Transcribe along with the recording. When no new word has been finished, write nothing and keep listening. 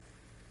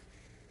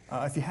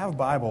If you have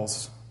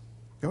Bibles,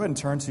 go ahead and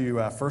turn to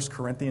 1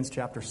 Corinthians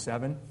chapter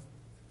 7.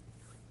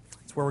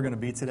 That's where we're going to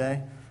be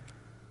today.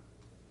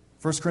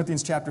 1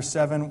 Corinthians chapter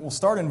 7. We'll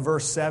start in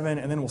verse 7,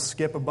 and then we'll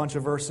skip a bunch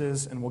of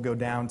verses, and we'll go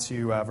down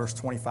to verse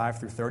 25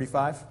 through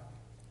 35.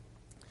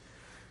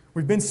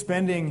 We've been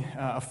spending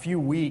a few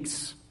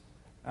weeks,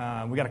 we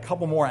got a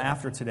couple more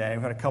after today,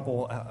 we've had a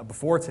couple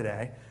before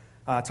today,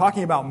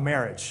 talking about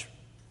marriage.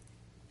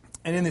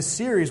 And in this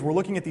series, we're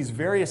looking at these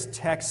various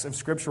texts of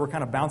Scripture. We're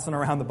kind of bouncing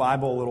around the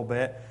Bible a little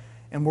bit.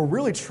 And we're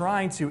really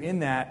trying to, in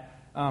that,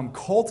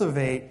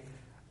 cultivate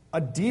a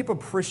deep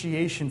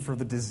appreciation for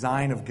the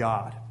design of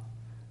God.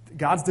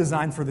 God's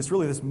design for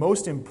this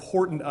most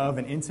important of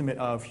and intimate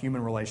of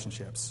human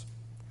relationships.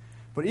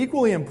 But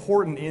equally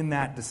important in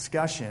that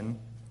discussion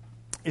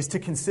is to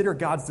consider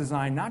God's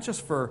design not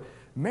just for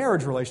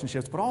marriage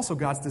relationships, but also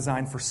God's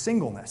design for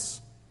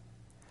singleness.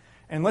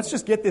 And let's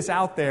just get this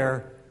out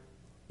there,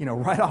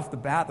 right off the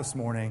bat this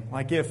morning.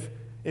 Like if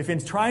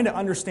in trying to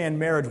understand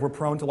marriage, we're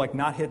prone to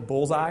not hit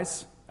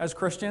bullseyes as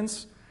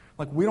Christians,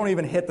 we don't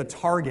even hit the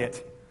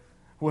target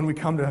when we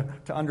come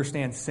to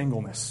understand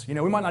singleness. We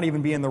might not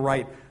even be in the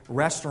right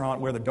restaurant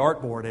where the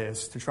dartboard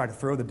is to try to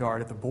throw the dart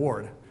at the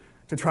board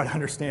to try to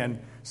understand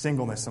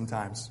singleness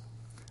sometimes.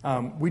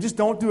 We just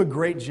don't do a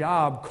great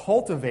job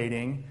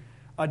cultivating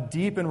a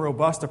deep and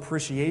robust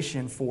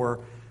appreciation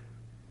for,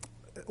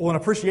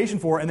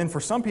 and then for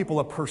some people,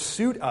 a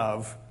pursuit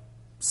of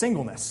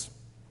singleness,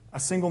 a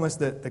singleness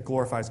that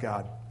glorifies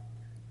God.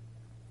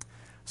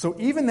 So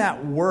even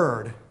that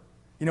word,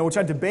 which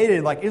I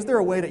debated, is there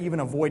a way to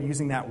even avoid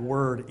using that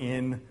word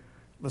in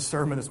the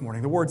sermon this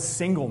morning? The word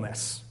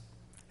singleness.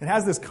 It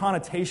has this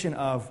connotation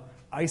of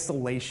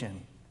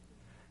isolation.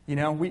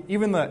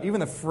 Even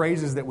the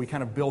phrases that we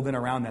kind of build in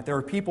around that. There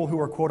are people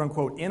who are, quote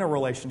unquote, in a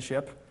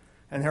relationship,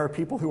 and there are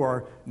people who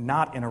are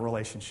not in a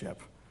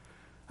relationship.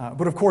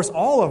 But of course,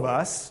 all of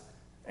us,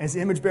 as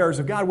image bearers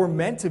of God,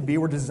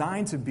 we're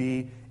designed to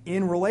be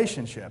in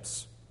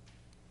relationships.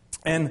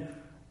 And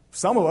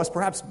some of us,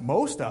 perhaps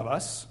most of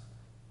us,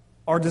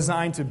 are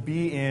designed to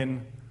be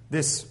in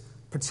this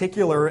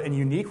particular and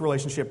unique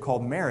relationship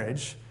called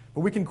marriage.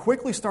 But we can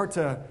quickly start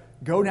to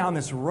go down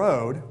this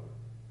road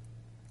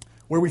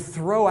where we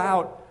throw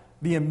out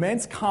the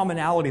immense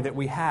commonality that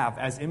we have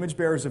as image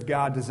bearers of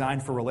God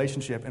designed for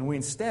relationship, and we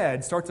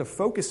instead start to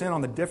focus in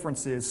on the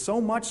differences,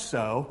 so much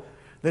so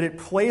that it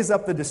plays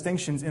up the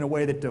distinctions in a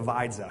way that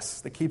divides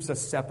us, that keeps us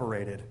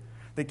separated,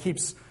 that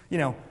keeps,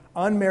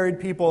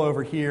 unmarried people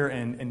over here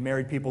and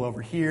married people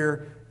over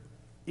here,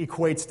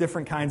 equates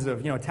different kinds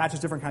of, attaches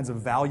different kinds of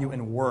value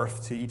and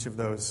worth to each of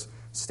those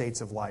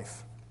states of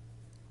life.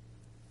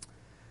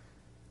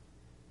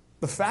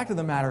 The fact of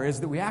the matter is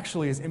that we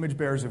actually, as image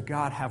bearers of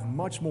God, have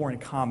much more in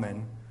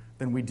common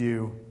than we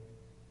do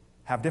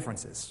have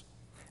differences.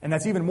 And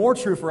that's even more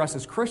true for us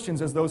as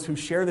Christians, as those who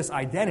share this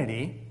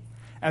identity,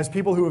 as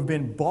people who have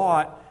been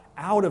bought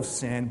out of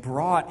sin,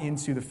 brought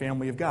into the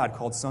family of God,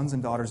 called sons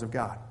and daughters of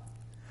God.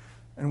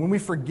 And when we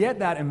forget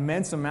that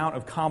immense amount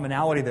of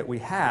commonality that we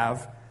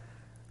have,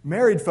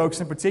 married folks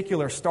in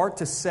particular start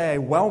to say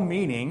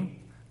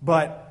well-meaning,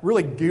 but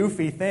really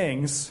goofy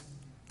things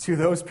to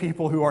those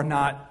people who are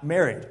not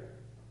married.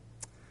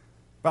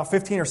 About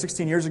 15 or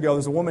 16 years ago,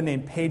 there's a woman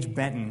named Paige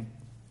Benton,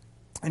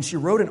 and she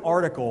wrote an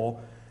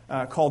article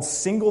called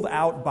Singled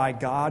Out by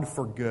God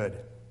for Good.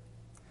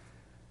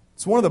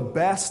 It's one of the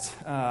best,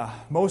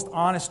 most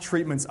honest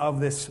treatments of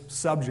this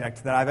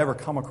subject that I've ever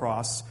come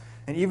across.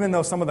 And even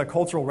though some of the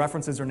cultural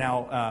references are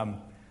now,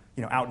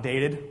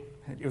 outdated,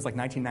 it was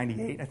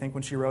 1998, I think,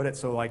 when she wrote it.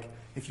 So,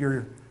 if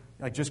you're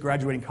just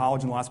graduating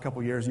college in the last couple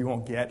of years, you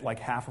won't get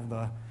half of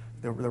the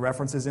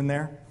references in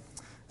there.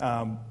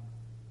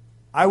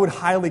 I would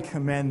highly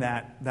commend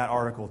that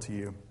article to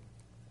you.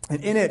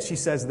 And in it, she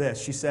says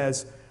this. She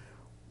says,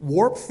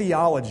 warped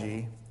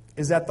theology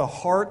is at the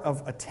heart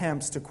of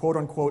attempts to,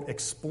 quote-unquote,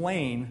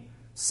 explain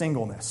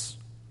singleness.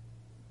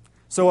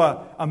 So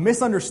a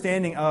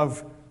misunderstanding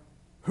of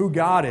who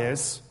God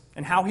is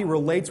and how He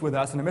relates with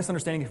us, and a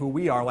misunderstanding of who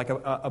we are,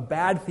 a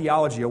bad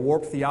theology, a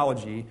warped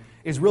theology,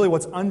 is really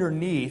what's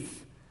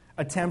underneath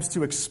attempts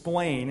to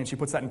explain, and she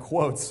puts that in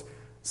quotes,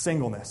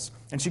 singleness.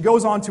 And she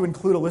goes on to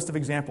include a list of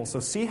examples. So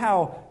see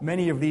how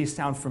many of these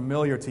sound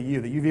familiar to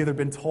you, that you've either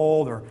been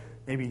told or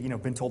maybe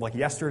been told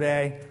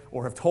yesterday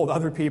or have told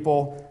other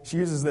people. She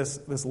uses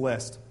this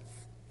list.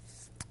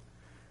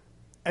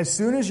 As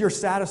soon as you're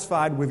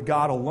satisfied with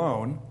God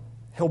alone,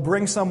 He'll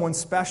bring someone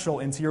special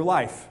into your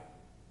life.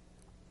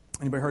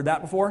 Anybody heard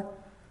that before?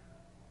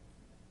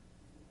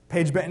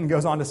 Paige Benton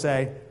goes on to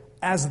say,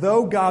 as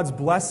though God's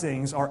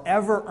blessings are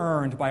ever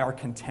earned by our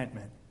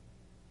contentment.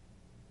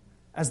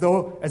 As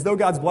though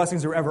God's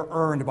blessings are ever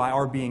earned by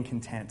our being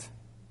content.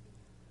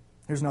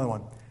 Here's another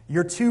one.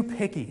 You're too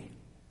picky.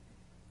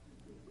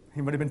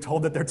 Anybody been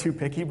told that they're too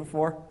picky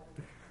before?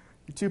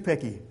 You're too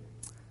picky.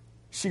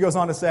 She goes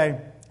on to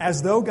say,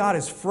 as though God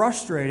is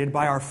frustrated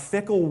by our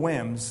fickle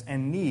whims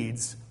and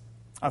needs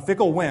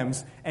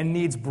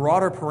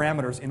broader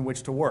parameters in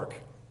which to work.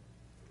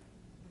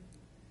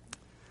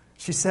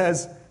 She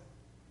says,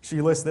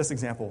 She lists this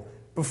example.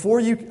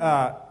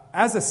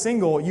 As a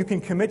single, you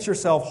can commit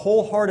yourself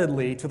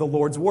wholeheartedly to the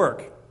Lord's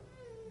work,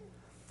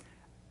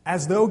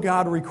 as though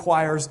God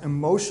requires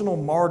emotional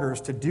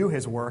martyrs to do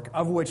his work,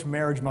 of which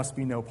marriage must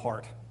be no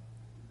part.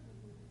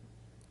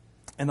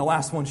 And the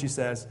last one, she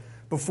says,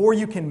 before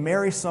you can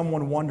marry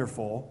someone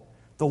wonderful,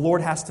 the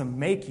Lord has to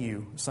make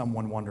you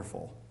someone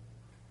wonderful.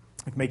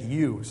 Like make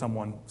you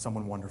someone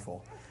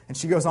wonderful. And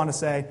she goes on to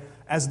say,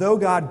 as though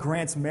God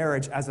grants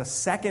marriage as a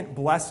second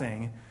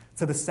blessing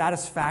to the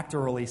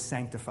satisfactorily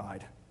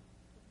sanctified.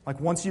 Like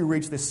once you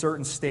reach this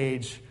certain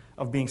stage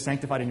of being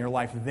sanctified in your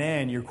life,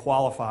 then you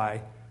qualify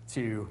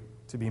to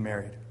be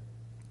married.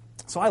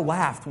 So I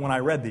laughed when I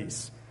read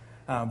these,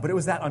 but it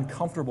was that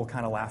uncomfortable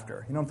kind of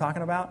laughter. You know what I'm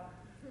talking about?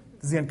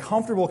 It's the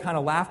uncomfortable kind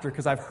of laughter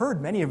because I've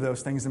heard many of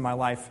those things in my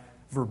life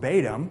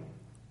verbatim.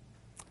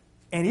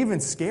 And even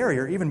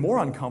scarier, even more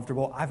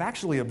uncomfortable, I've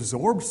actually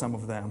absorbed some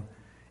of them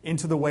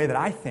into the way that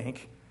I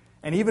think.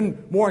 And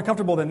even more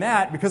uncomfortable than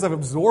that, because I've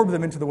absorbed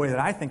them into the way that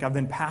I think, I've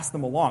then passed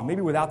them along.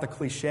 Maybe without the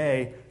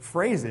cliche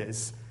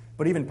phrases,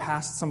 but even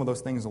passed some of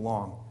those things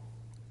along.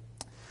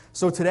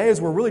 So today,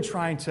 as we're really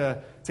trying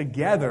to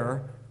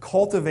together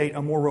cultivate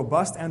a more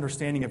robust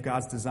understanding of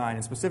God's design,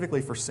 and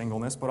specifically for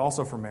singleness, but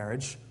also for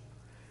marriage,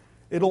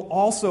 it'll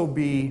also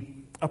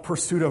be a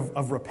pursuit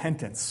of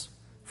repentance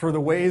for the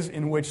ways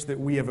in which that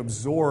we have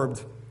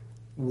absorbed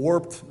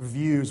warped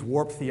views,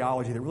 warped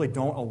theology that really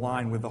don't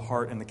align with the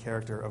heart and the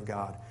character of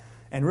God.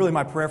 And really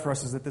my prayer for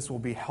us is that this will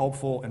be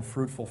helpful and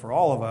fruitful for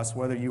all of us,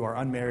 whether you are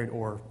unmarried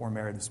or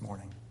married this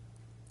morning.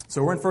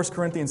 So we're in 1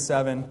 Corinthians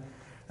 7.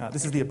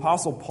 This is the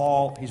Apostle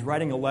Paul. He's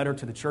writing a letter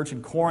to the church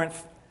in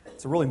Corinth.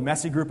 It's a really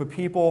messy group of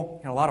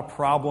people, a lot of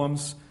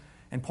problems.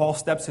 And Paul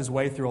steps his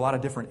way through a lot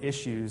of different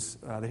issues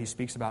that he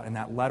speaks about in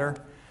that letter.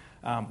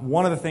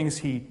 One of the things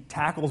he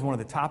tackles, one of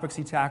the topics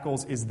he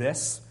tackles is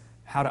this,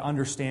 how to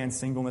understand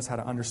singleness, how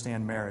to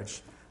understand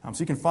marriage. So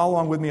you can follow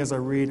along with me as I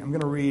read. I'm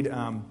going to read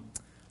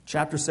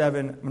chapter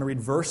 7, I'm going to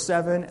read verse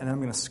 7, and then I'm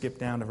going to skip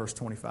down to verse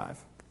 25.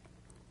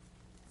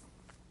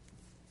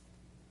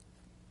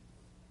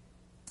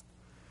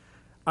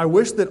 I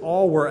wish that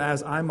all were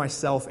as I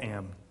myself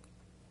am,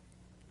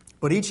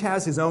 but each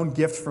has his own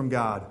gift from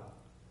God,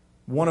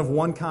 one of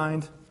one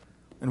kind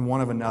and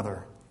one of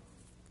another.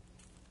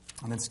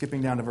 And then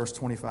skipping down to verse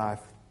 25.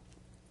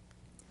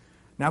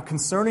 Now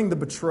concerning the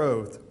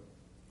betrothed,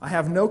 I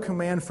have no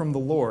command from the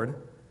Lord,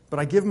 but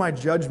I give my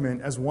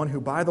judgment as one who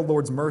by the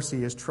Lord's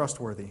mercy is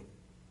trustworthy.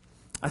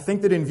 I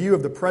think that in view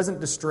of the present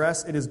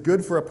distress, it is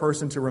good for a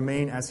person to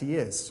remain as he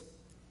is.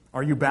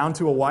 Are you bound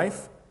to a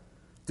wife?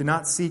 Do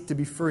not seek to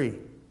be free.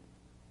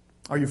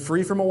 Are you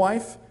free from a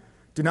wife?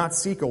 Do not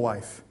seek a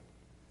wife.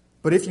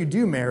 But if you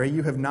do marry,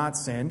 you have not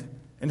sinned,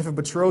 and if a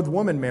betrothed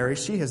woman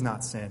marries, she has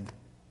not sinned.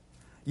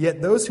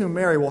 Yet those who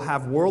marry will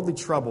have worldly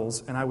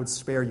troubles, and I would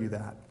spare you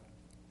that.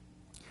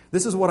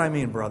 This is what I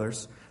mean,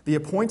 brothers. The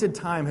appointed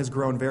time has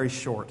grown very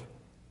short.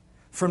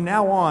 From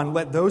now on,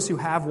 let those who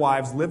have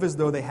wives live as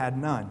though they had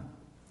none,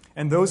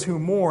 and those who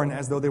mourn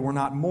as though they were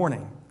not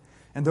mourning,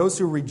 and those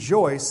who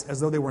rejoice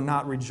as though they were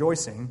not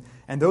rejoicing,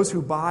 and those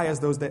who buy as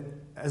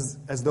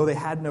though they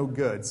had no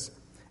goods,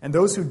 and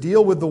those who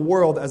deal with the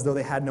world as though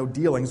they had no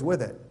dealings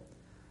with it.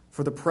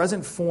 For the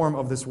present form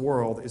of this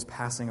world is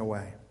passing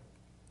away.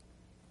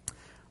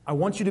 I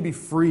want you to be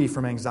free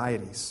from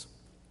anxieties.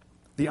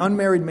 The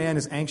unmarried man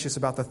is anxious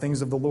about the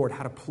things of the Lord,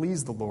 how to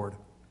please the Lord.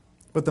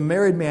 But the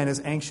married man is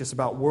anxious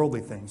about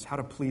worldly things, how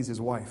to please his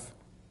wife.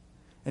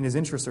 And his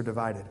interests are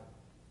divided.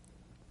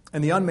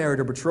 And the unmarried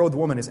or betrothed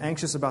woman is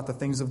anxious about the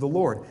things of the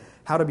Lord,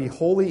 how to be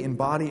holy in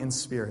body and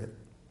spirit.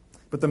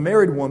 But the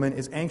married woman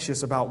is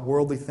anxious about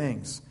worldly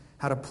things,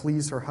 how to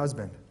please her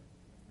husband.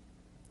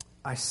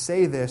 I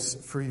say this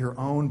for your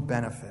own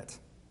benefit,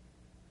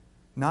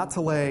 not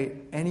to lay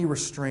any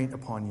restraint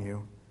upon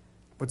you,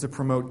 but to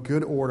promote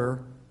good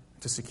order,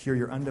 to secure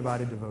your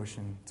undivided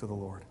devotion to the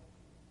Lord.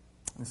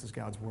 This is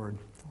God's word.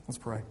 Let's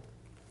pray.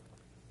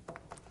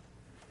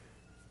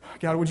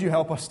 God, would you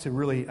help us to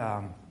really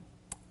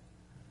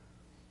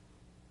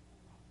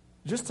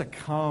just to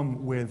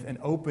come with an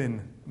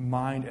open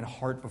mind and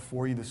heart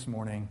before you this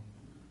morning,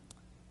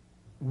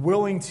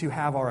 willing to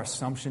have our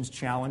assumptions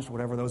challenged,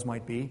 whatever those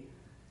might be,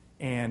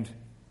 and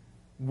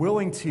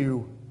willing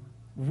to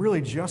really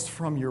just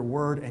from your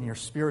word and your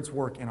Spirit's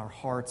work in our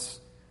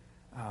hearts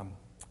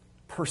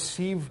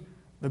perceive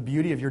the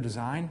beauty of your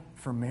design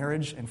for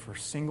marriage and for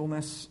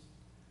singleness,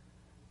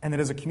 and that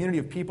as a community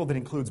of people that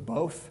includes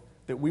both,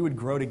 that we would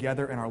grow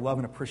together in our love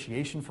and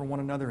appreciation for one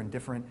another in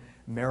different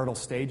marital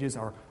stages,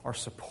 our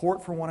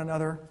support for one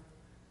another,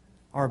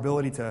 our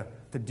ability to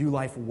do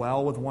life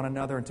well with one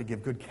another and to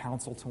give good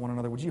counsel to one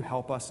another. Would you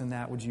help us in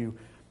that? Would you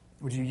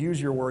use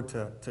your word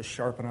to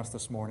sharpen us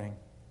this morning?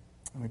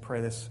 And we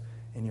pray this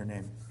in your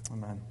name.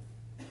 Amen.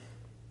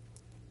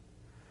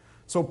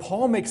 So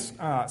Paul makes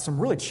some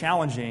really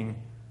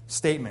challenging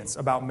statements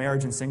about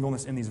marriage and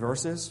singleness in these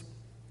verses.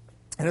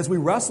 And as we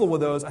wrestle with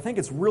those, I think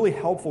it's really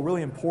helpful,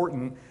 really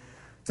important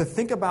to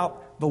think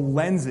about the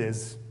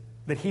lenses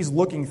that he's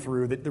looking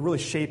through that really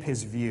shape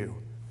his view.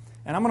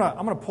 And I'm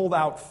gonna pull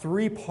out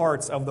 3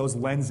 parts of those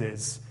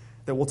lenses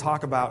that we'll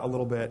talk about a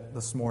little bit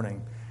this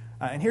morning.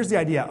 And here's the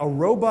idea: a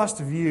robust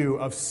view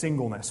of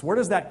singleness. Where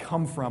does that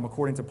come from,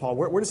 according to Paul?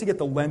 Where does he get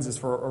the lenses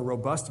for a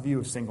robust view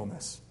of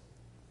singleness?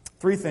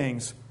 3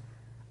 things: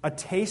 a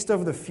taste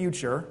of the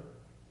future,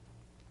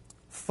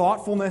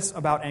 thoughtfulness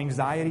about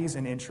anxieties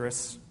and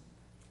interests,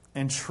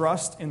 and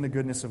trust in the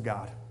goodness of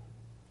God.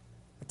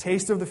 A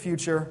taste of the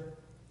future,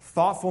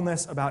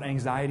 thoughtfulness about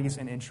anxieties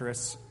and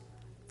interests,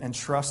 and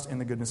trust in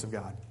the goodness of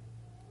God.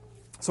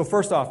 So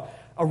first off,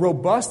 a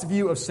robust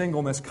view of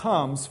singleness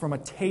comes from a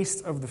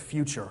taste of the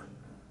future.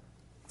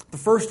 The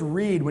first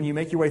read, when you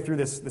make your way through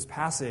this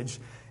passage,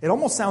 it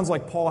almost sounds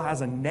like Paul has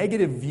a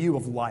negative view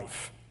of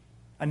life,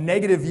 a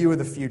negative view of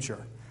the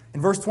future. In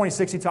verse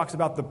 26, he talks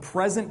about the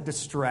present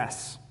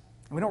distress.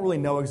 And we don't really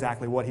know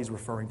exactly what he's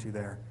referring to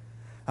there.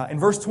 In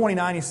verse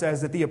 29, he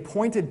says that the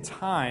appointed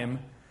time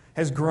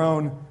has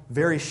grown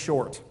very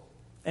short.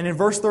 And in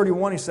verse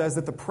 31, he says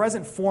that the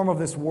present form of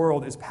this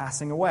world is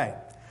passing away.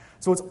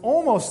 So it's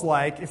almost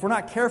like, if we're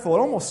not careful, it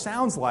almost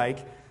sounds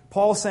like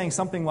Paul is saying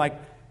something like,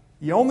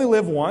 you only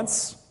live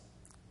once,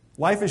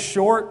 life is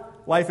short,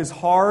 life is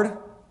hard,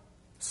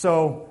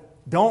 so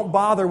don't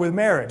bother with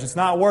marriage. It's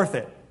not worth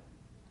it.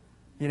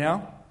 You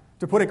know?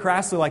 To put it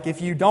crassly, like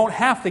if you don't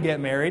have to get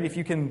married, if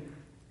you can,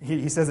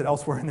 he says it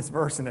elsewhere in this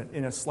verse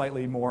in a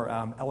slightly more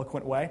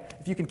eloquent way,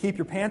 if you can keep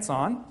your pants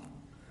on,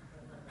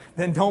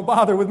 then don't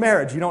bother with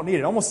marriage. You don't need it.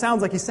 It almost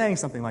sounds like he's saying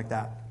something like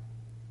that.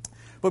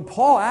 But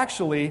Paul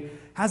actually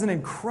has an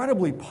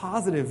incredibly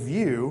positive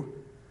view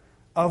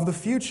of the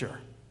future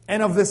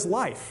and of this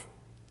life.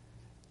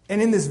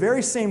 And in this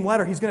very same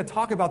letter, he's going to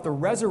talk about the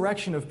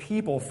resurrection of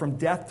people from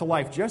death to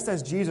life, just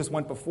as Jesus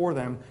went before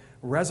them,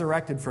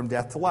 resurrected from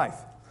death to life.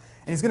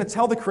 And he's going to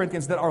tell the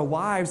Corinthians that our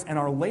lives and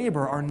our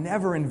labor are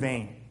never in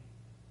vain.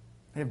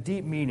 They have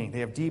deep meaning. They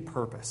have deep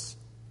purpose.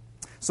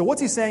 So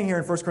what's he saying here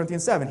in 1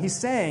 Corinthians 7? He's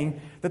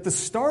saying that the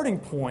starting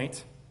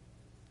point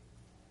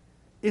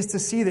is to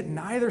see that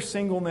neither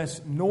singleness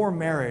nor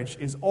marriage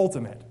is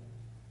ultimate.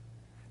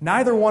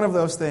 Neither one of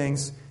those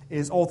things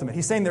is ultimate.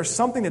 He's saying there's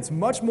something that's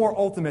much more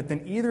ultimate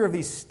than either of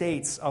these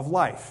states of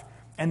life,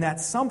 and that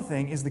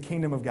something is the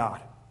kingdom of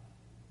God.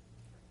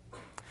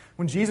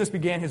 When Jesus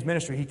began his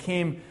ministry, he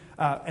came,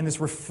 and this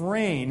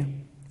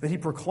refrain that he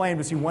proclaimed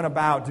as he went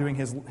about doing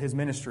his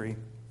ministry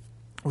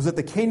was that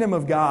the kingdom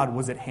of God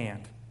was at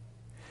hand.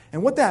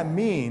 And what that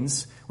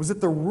means was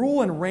that the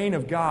rule and reign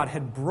of God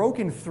had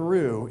broken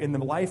through in the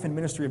life and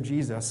ministry of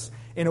Jesus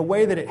in a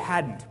way that it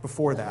hadn't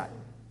before that.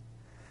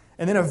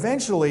 And then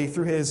eventually,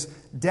 through his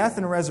death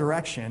and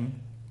resurrection,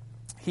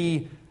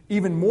 he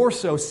even more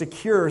so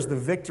secures the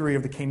victory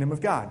of the kingdom of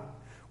God.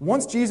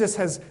 Once Jesus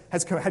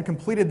had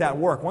completed that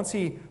work, once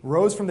he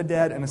rose from the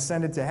dead and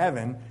ascended to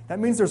heaven, that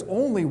means there's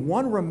only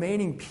one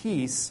remaining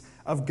piece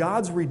of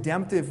God's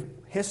redemptive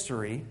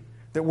history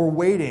that we're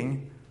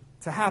waiting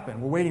to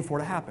happen. We're waiting for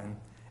it to happen.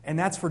 And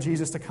that's for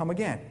Jesus to come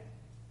again.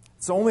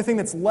 It's the only thing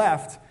that's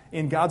left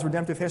in God's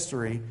redemptive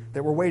history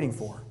that we're waiting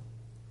for.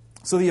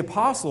 So the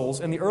apostles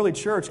and the early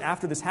church,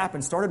 after this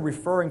happened, started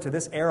referring to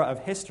this era of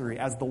history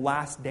as the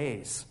last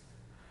days.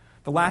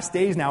 The last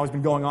days now has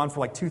been going on for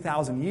like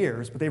 2,000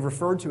 years, but they've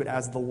referred to it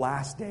as the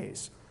last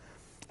days.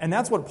 And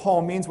that's what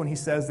Paul means when he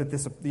says that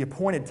the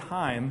appointed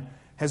time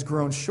has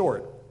grown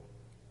short.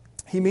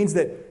 He means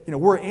that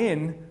we're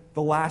in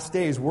the last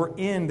days. We're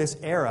in this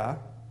era,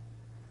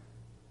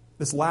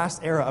 this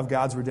last era of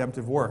God's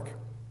redemptive work.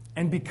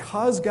 And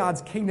because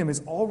God's kingdom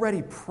is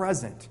already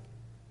present,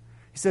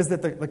 he says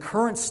that the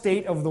current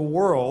state of the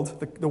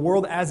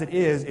world as it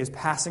is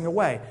passing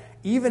away,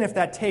 even if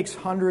that takes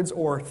hundreds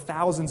or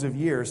thousands of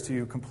years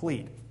to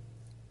complete.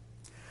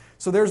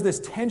 So there's this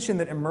tension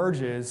that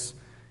emerges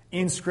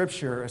in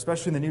Scripture,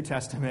 especially in the New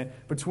Testament,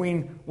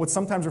 between what's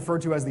sometimes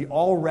referred to as the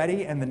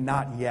already and the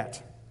not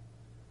yet.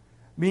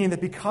 Meaning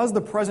that because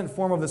the present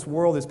form of this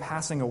world is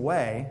passing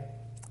away,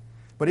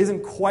 but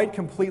isn't quite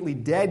completely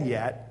dead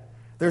yet,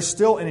 there's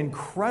still an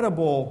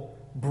incredible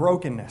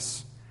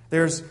brokenness.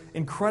 There's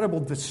incredible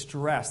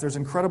distress. There's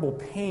incredible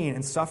pain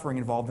and suffering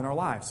involved in our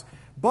lives.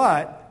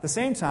 But at the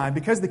same time,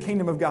 because the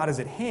kingdom of God is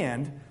at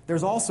hand,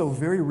 there's also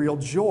very real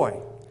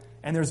joy.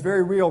 And there's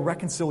very real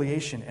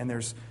reconciliation. And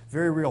there's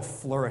very real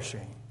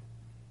flourishing.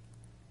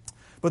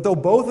 But though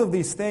both of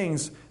these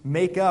things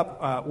make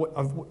up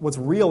what's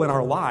real in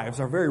our lives,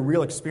 our very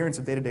real experience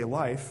of day-to-day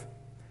life,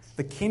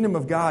 the kingdom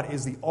of God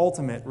is the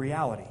ultimate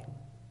reality.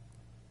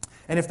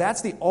 And if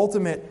that's the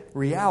ultimate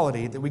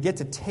reality that we get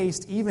to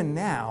taste even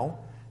now,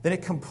 then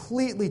it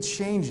completely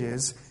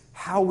changes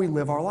how we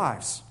live our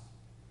lives.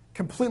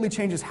 Completely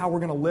changes how we're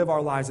going to live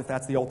our lives if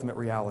that's the ultimate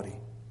reality.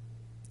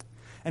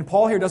 And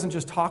Paul here doesn't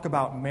just talk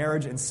about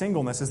marriage and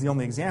singleness as the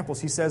only examples.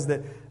 He says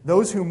that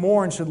those who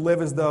mourn should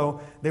live as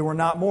though they were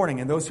not mourning,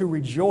 and those who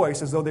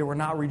rejoice as though they were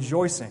not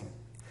rejoicing,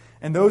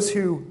 and those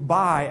who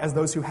buy as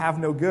those who have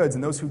no goods,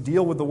 and those who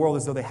deal with the world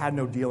as though they had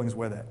no dealings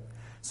with it.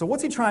 So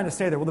what's he trying to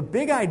say there? Well, the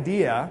big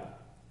idea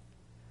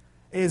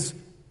is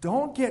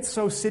don't get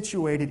so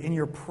situated in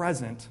your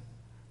present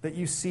that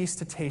you cease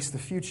to taste the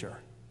future.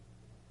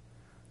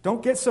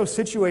 Don't get so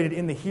situated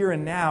in the here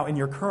and now, in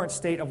your current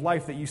state of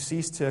life, that you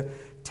cease to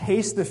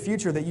taste the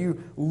future, that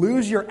you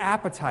lose your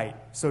appetite,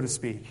 so to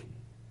speak,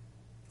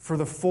 for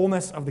the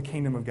fullness of the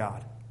kingdom of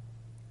God.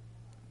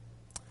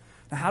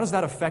 Now, how does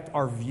that affect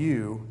our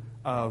view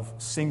of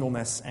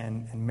singleness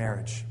and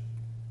marriage?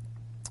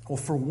 Well,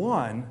 for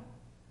one,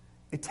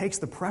 it takes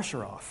the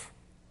pressure off.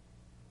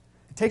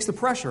 It takes the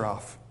pressure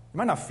off. You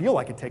might not feel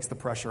like it takes the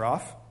pressure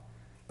off,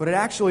 but it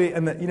actually,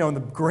 in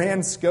the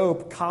grand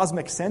scope,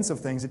 cosmic sense of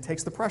things, it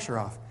takes the pressure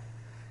off.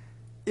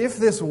 If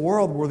this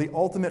world were the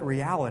ultimate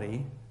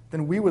reality,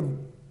 then we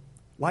would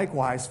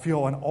likewise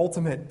feel an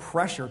ultimate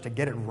pressure to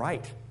get it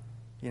right,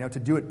 to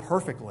do it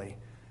perfectly.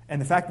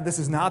 And the fact that this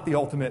is not the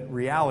ultimate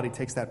reality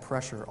takes that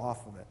pressure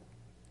off of it.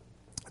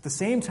 At the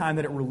same time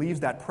that it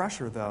relieves that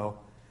pressure, though,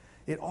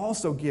 it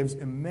also gives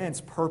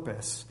immense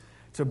purpose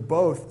to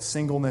both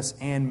singleness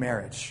and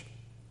marriage.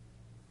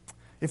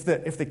 If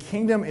the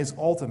kingdom is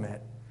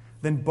ultimate,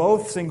 then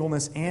both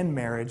singleness and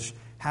marriage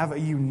have a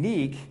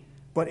unique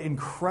but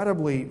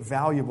incredibly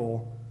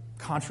valuable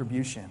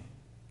contribution.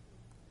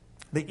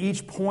 They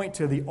each point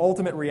to the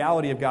ultimate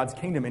reality of God's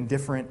kingdom in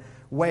different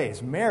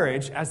ways.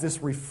 Marriage as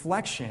this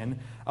reflection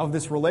of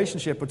this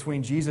relationship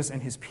between Jesus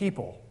and his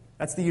people.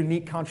 That's the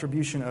unique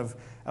contribution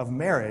of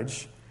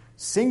marriage.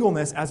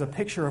 Singleness as a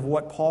picture of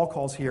what Paul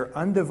calls here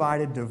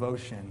undivided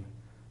devotion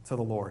to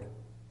the Lord.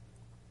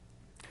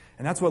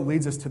 And that's what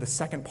leads us to the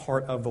second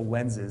part of the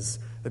lenses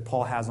that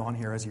Paul has on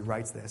here as he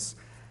writes this.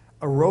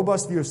 A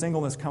robust view of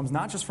singleness comes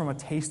not just from a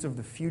taste of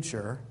the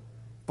future,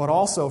 but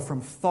also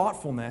from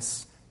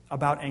thoughtfulness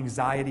about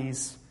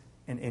anxieties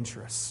and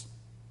interests.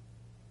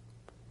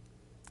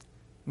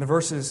 In the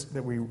verses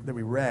that we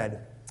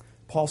read,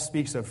 Paul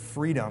speaks of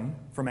freedom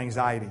from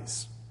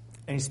anxieties.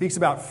 And he speaks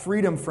about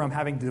freedom from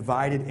having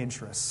divided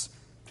interests.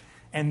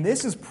 And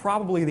this is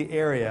probably the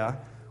area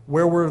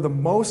where we're the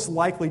most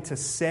likely to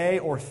say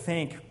or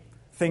think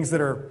things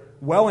that are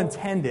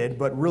well-intended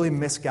but really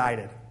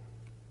misguided.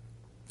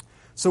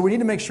 So we need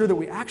to make sure that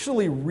we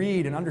actually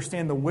read and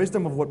understand the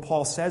wisdom of what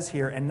Paul says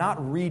here and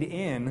not read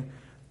in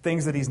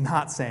things that he's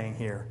not saying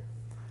here.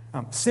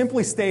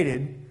 Simply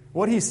stated,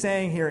 what he's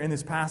saying here in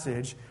this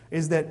passage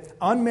is that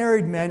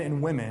unmarried men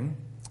and women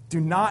do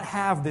not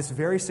have this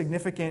very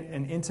significant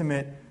and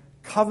intimate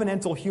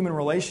covenantal human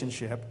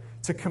relationship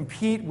to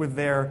compete with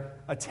their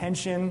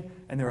attention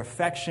and their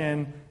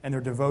affection and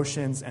their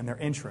devotions and their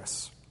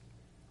interests.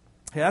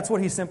 Yeah, that's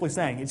what he's simply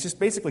saying. It's just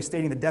basically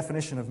stating the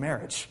definition of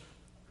marriage.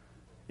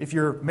 If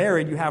you're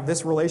married, you have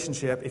this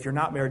relationship. If you're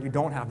not married, you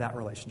don't have that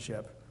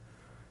relationship.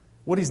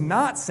 What he's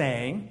not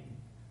saying,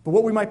 but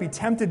what we might be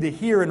tempted to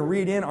hear and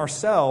read in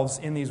ourselves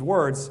in these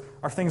words,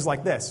 are things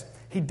like this.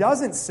 He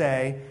doesn't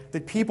say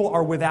that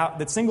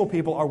single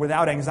people are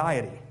without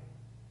anxiety.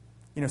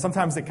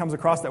 Sometimes it comes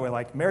across that way,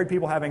 like married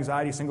people have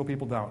anxiety, single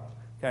people don't.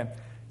 Okay?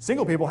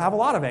 Single people have a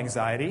lot of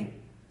anxiety,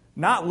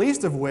 not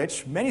least of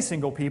which many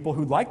single people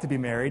who'd like to be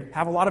married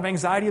have a lot of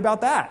anxiety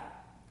about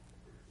that.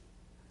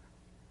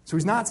 So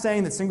he's not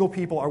saying that single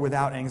people are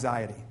without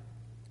anxiety.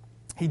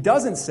 He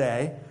doesn't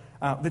say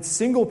that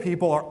single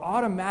people are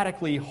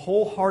automatically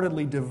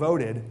wholeheartedly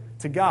devoted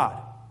to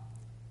God.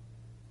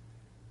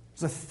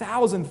 There's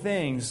 1,000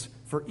 things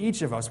for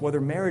each of us, whether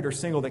married or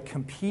single, that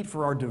compete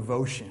for our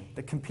devotion,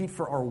 that compete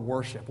for our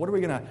worship. What are we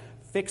going to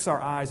fix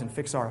our eyes and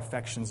fix our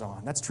affections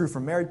on? That's true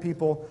for married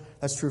people.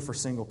 That's true for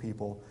single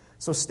people.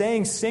 So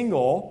staying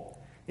single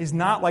is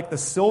not like the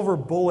silver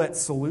bullet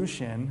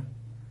solution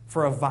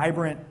for a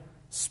vibrant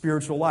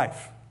spiritual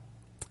life.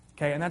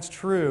 Okay, and that's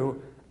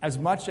true as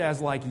much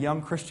as like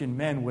young Christian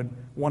men would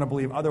want to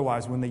believe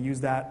otherwise when they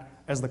use that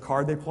as the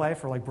card they play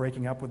for like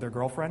breaking up with their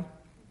girlfriend.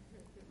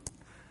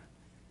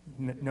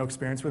 No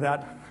experience with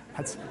that?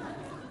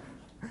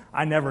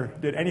 I never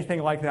did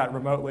anything like that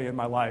remotely in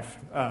my life.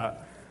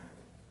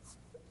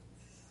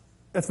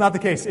 That's not the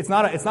case. It's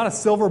not a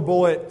silver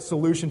bullet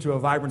solution to a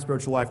vibrant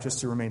spiritual life just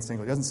to remain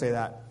single. He doesn't say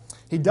that.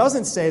 He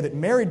doesn't say that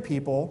married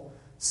people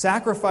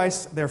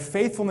sacrifice their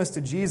faithfulness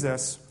to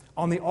Jesus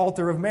on the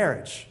altar of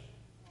marriage.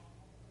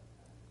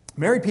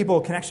 Married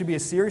people can actually be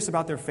as serious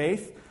about their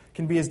faith,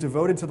 can be as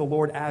devoted to the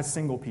Lord as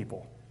single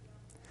people.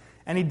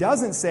 And he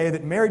doesn't say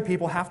that married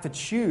people have to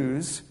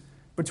choose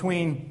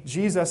between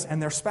Jesus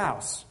and their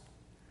spouse.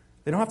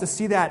 They don't have to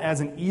see that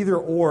as an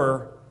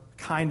either-or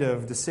kind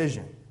of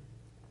decision.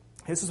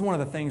 This is one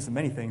of the things, the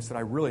many things, that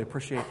I really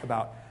appreciate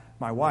about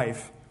my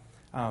wife.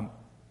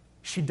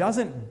 She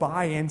doesn't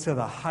buy into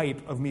the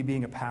hype of me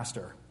being a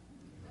pastor.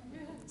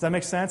 Does that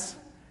make sense?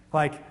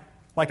 Like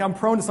I'm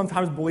prone to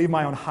sometimes believe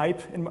my own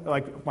hype, in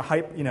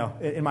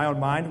my own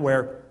mind,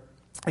 where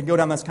I can go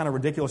down this kind of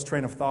ridiculous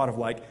train of thought of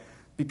like,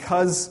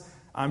 because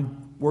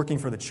I'm working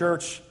for the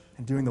church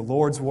and doing the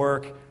Lord's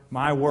work,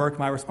 my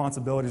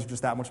responsibilities are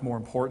just that much more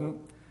important.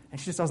 And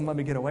she just doesn't let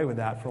me get away with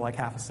that for like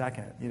half a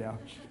second,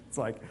 It's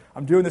like,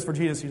 I'm doing this for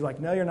Jesus. She's like,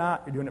 no, you're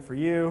not. You're doing it for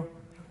you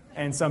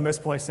and some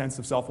misplaced sense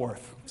of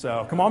self-worth.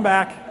 So come on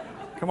back.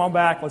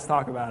 Let's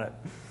talk about it.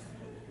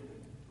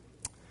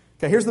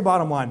 Okay, here's the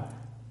bottom line.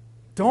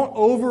 Don't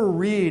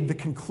overread the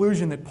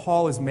conclusion that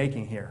Paul is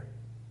making here.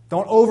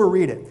 Don't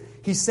overread it.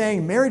 He's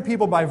saying married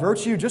people, by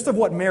virtue just of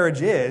what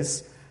marriage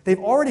is, they've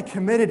already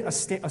committed a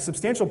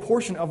substantial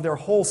portion of their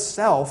whole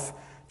self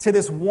to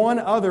this one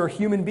other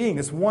human being,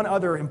 this one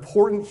other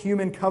important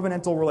human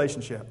covenantal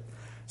relationship.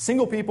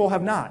 Single people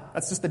have not.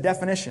 That's just the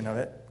definition of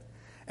it.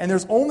 And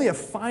there's only a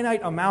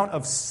finite amount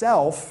of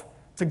self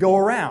to go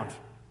around.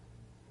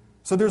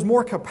 So there's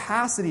more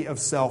capacity of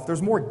self.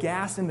 There's more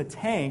gas in the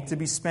tank to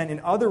be spent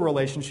in other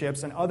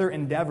relationships and other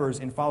endeavors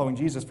in following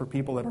Jesus for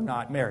people that are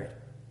not married.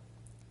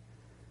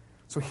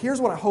 So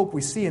here's what I hope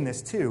we see in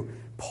this too.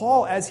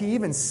 Paul, as he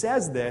even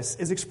says this,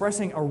 is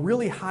expressing a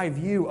really high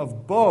view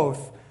of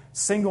both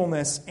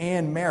singleness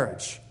and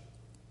marriage.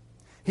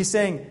 He's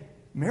saying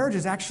marriage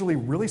is actually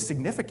really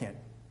significant.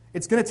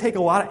 It's going to take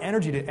a lot of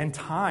energy and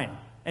time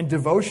and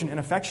devotion and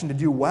affection to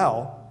do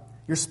well.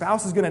 Your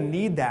spouse is going to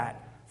need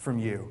that from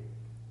you.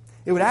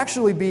 It would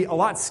actually be a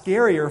lot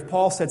scarier if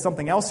Paul said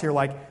something else here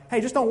like,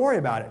 hey, just don't worry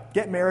about it.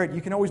 Get married.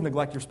 You can always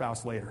neglect your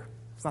spouse later.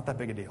 It's not that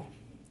big a deal.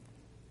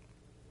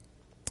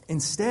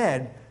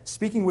 Instead,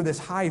 speaking with this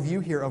high view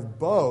here of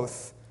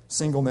both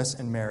singleness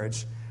and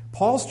marriage,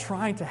 Paul's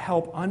trying to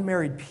help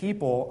unmarried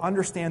people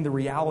understand the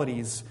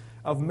realities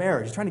of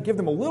marriage. He's trying to give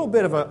them a little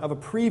bit of a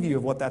preview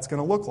of what that's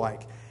going to look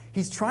like.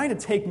 He's trying to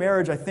take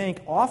marriage, I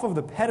think, off of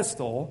the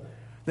pedestal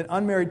that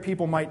unmarried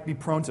people might be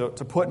prone to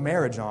put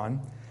marriage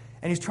on.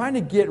 And he's trying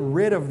to get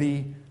rid of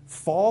the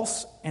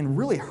false and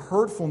really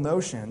hurtful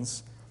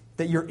notions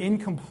that you're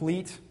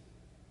incomplete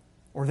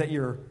or that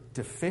you're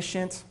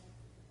deficient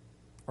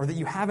or that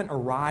you haven't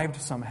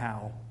arrived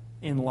somehow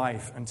in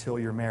life until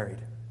you're married.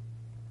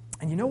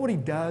 And you know what he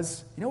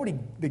does? You know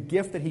the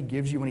gift that he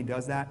gives you when he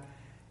does that?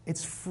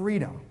 It's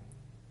freedom.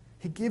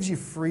 He gives you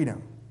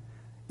freedom.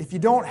 If you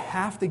don't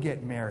have to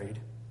get married,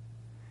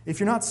 if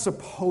you're not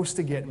supposed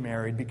to get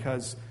married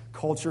because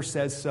culture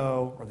says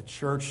so, or the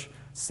church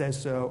says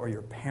so, or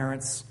your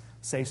parents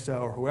say so,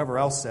 or whoever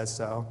else says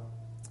so,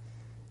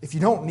 if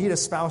you don't need a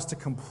spouse to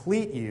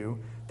complete you,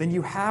 then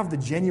you have the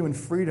genuine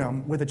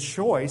freedom with a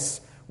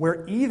choice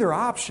where either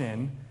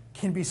option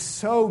can be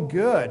so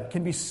good,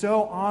 can be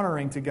so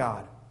honoring to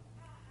God.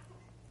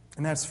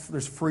 And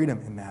there's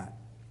freedom in that.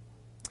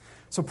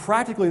 So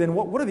practically then,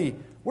 what are the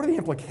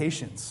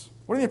implications?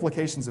 What are the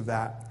implications of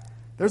that?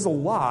 There's a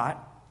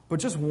lot, but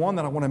just one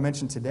that I want to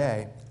mention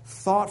today.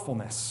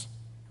 Thoughtfulness.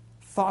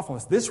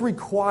 Thoughtfulness. This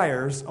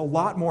requires a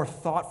lot more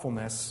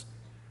thoughtfulness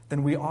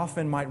than we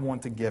often might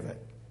want to give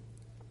it.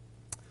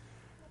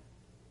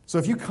 So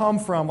if you come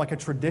from like a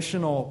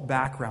traditional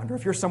background, or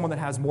if you're someone that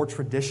has more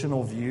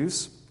traditional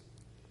views,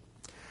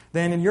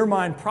 then in your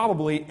mind,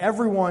 probably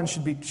everyone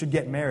should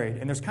get married,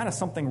 and there's kind of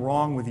something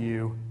wrong with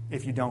you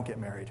if you don't get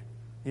married.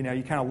 You know,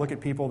 you kind of look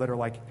at people that are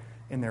like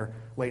in their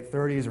late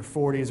 30s or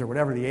 40s or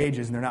whatever the age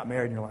is, and they're not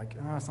married, and you're like,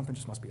 something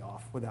just must be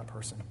off with that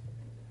person.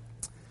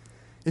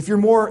 If you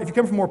come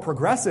from a more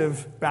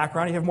progressive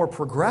background, you have more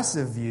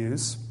progressive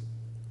views,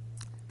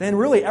 then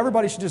really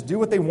everybody should just do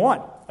what they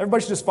want.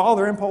 Everybody should just follow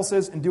their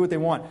impulses and do what they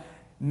want.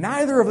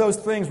 Neither of those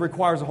things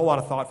requires a whole lot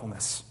of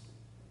thoughtfulness.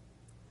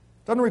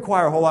 It doesn't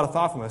require a whole lot of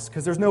thoughtfulness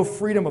because there's no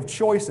freedom of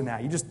choice in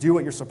that. You just do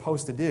what you're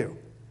supposed to do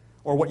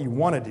or what you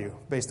want to do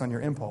based on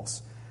your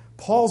impulse.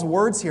 Paul's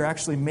words here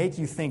actually make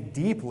you think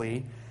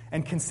deeply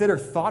and consider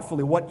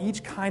thoughtfully what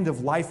each kind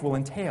of life will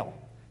entail.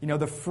 You know,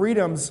 the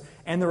freedoms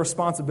and the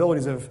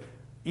responsibilities of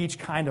each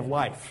kind of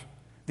life,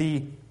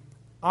 the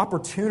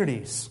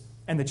opportunities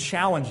and the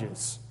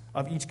challenges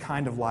of each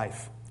kind of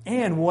life,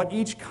 and what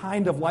each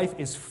kind of life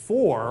is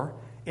for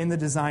in the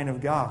design of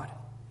God.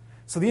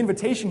 So the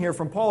invitation here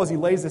from Paul as he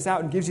lays this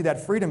out and gives you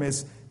that freedom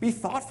is be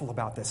thoughtful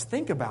about this.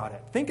 Think about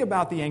it. Think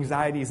about the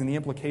anxieties and the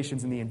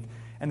implications and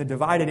the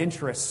divided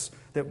interests,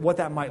 that what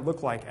that might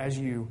look like as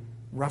you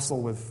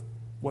wrestle with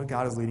what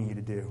God is leading you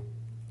to do.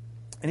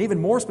 And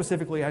even more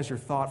specifically, as you're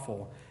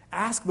thoughtful,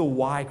 ask the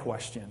why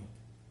question.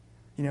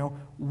 You know,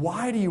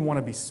 why do you want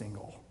to be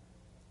single?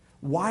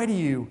 Why do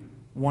you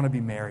want to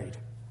be married?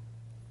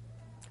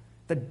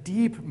 The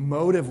deep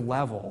motive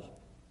level,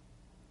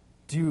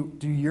 do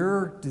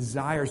your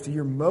desires, do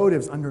your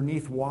motives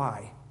underneath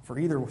why, for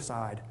either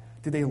side,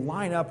 do they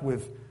line up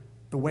with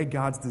the way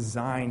God's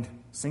designed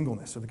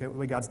singleness or the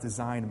way God's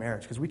designed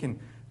marriage? Because we can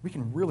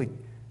really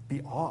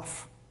be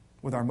off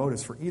with our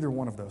motives for either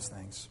one of those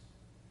things.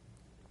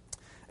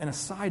 And a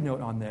side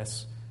note on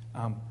this,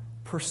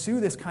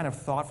 pursue this kind of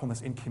thoughtfulness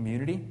in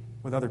community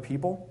with other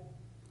people.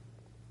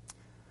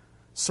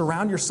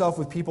 Surround yourself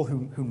with people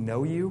who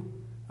know you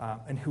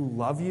and who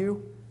love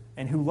you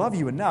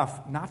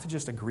enough not to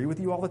just agree with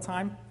you all the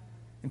time,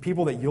 and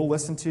people that you'll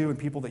listen to and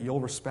people that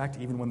you'll respect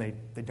even when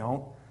they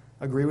don't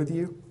agree with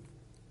you.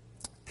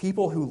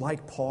 People who,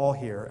 like Paul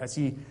here, as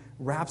he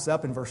wraps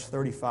up in verse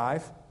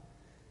 35,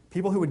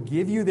 people who would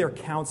give you their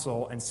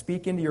counsel and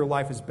speak into your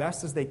life as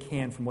best as they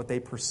can from what they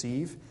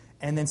perceive,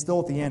 and then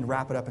still at the end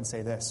wrap it up and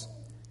say this: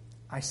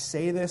 I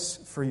say this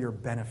for your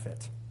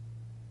benefit.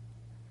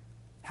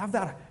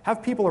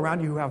 Have people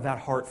around you who have that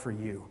heart for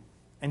you.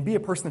 And be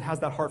a person that has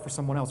that heart for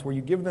someone else, where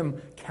you give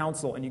them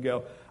counsel and you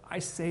go, I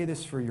say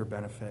this for your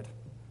benefit.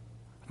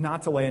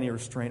 Not to lay any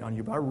restraint on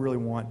you, but I really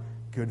want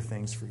good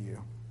things for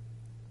you.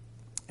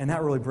 And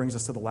that really brings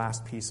us to the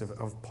last piece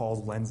of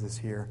Paul's lenses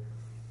here.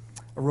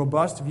 A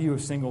robust view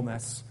of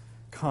singleness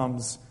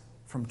comes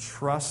from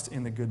trust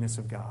in the goodness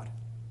of God.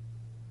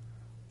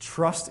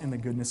 Trust in the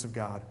goodness of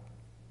God.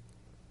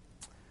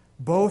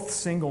 Both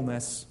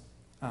singleness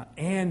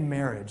and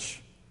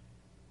marriage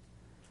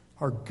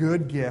are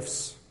good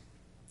gifts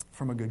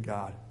from a good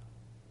God.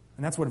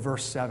 And that's what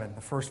verse 7,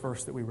 the first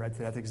verse that we read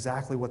today, that's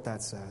exactly what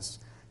that says.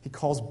 He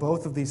calls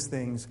both of these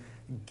things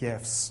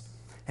gifts.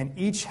 And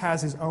each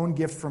has his own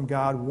gift from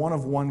God, one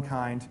of one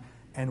kind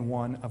and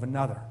one of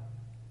another.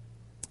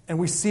 And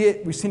we've seen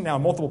it now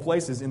in multiple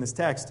places in this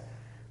text.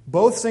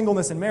 Both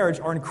singleness and marriage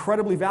are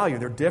incredibly valuable.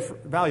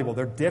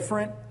 They're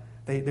different,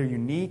 they're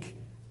unique,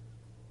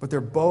 but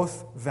they're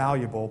both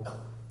valuable.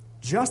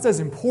 Just as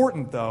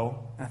important,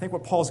 though, and I think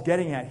what Paul's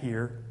getting at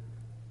here,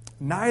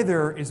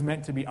 neither is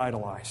meant to be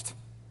idolized.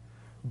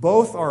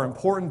 Both are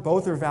important,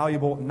 both are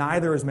valuable,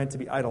 neither is meant to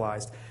be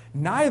idolized.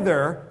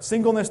 Neither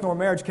singleness nor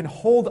marriage can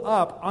hold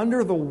up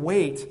under the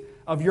weight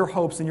of your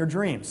hopes and your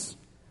dreams.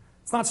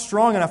 It's not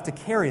strong enough to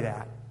carry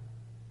that.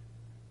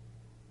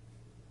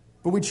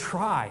 But we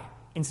try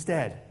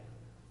instead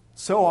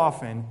so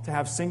often to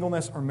have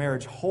singleness or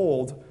marriage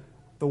hold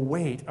the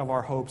weight of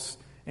our hopes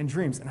and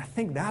dreams. And I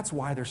think that's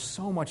why there's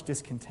so much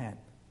discontent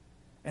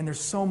and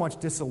there's so much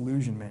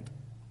disillusionment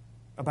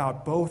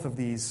about both of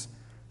these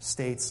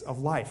states of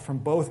life, from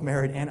both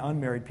married and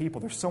unmarried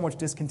people. There's so much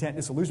discontent and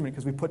disillusionment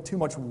because we put too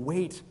much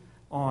weight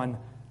on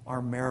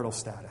our marital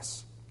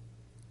status.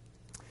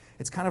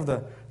 It's kind of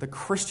the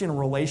Christian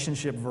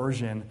relationship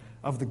version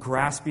of the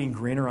grass being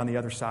greener on the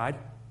other side.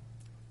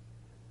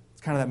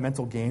 It's kind of that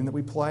mental game that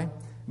we play.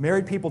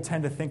 Married people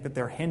tend to think that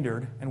they're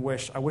hindered and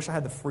I wish I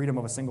had the freedom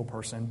of a single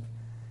person.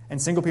 And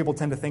single people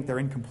tend to think they're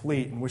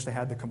incomplete and wish they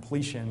had the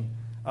completion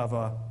of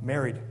a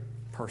married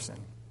person.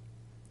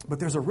 But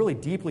there's a really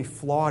deeply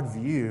flawed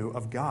view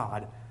of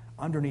God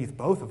underneath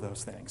both of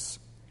those things.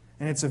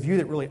 And it's a view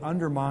that really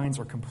undermines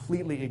or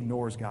completely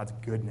ignores God's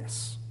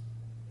goodness.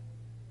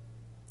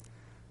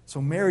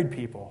 So married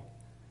people,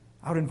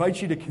 I would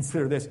invite you to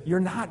consider this. You're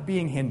not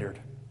being hindered.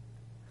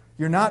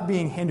 You're not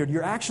being hindered.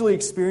 You're actually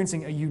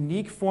experiencing a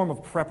unique form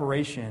of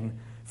preparation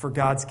for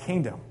God's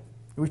kingdom.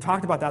 We've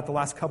talked about that the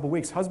last couple of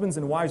weeks. Husbands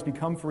and wives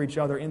become for each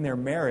other in their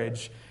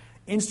marriage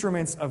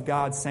instruments of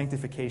God's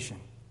sanctification.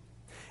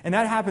 And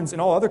that happens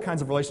in all other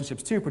kinds of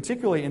relationships too,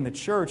 particularly in the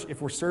church.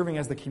 If we're serving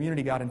as the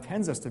community God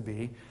intends us to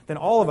be, then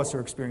all of us are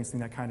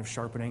experiencing that kind of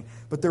sharpening.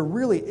 But there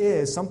really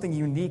is something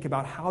unique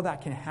about how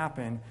that can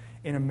happen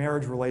in a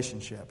marriage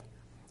relationship.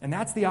 And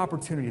that's the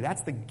opportunity,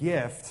 that's the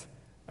gift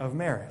of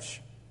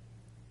marriage.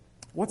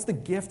 What's the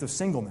gift of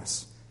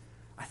singleness?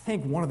 I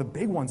think one of the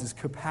big ones is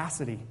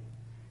capacity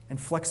and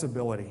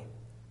flexibility.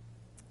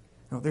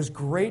 There's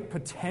great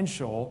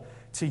potential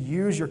to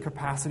use your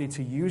capacity,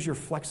 to use your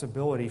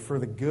flexibility for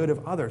the good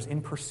of others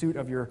in pursuit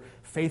of your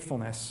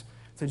faithfulness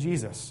to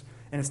Jesus.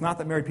 And it's not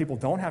that married people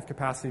don't have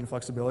capacity and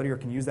flexibility or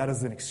can use that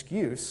as an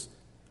excuse.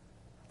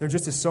 There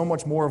just is so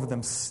much more of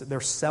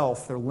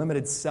their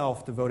limited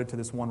self devoted to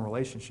this one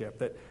relationship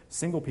that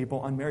single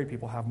people, unmarried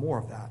people have more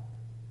of that.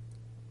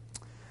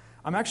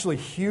 I'm actually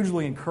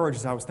hugely encouraged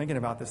as I was thinking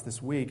about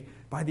this week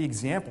by the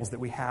examples that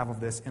we have of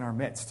this in our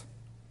midst.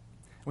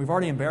 We've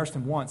already embarrassed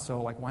him once,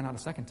 so why not a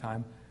second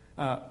time?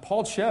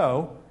 Paul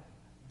Cho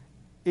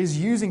is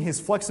using his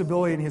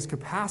flexibility and his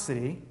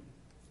capacity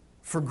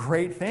for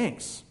great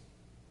things,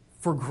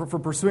 for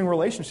pursuing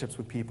relationships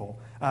with people.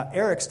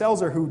 Eric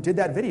Stelzer, who did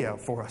that video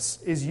for us,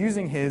 is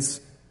using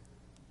his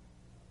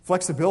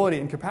flexibility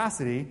and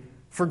capacity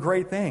for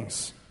great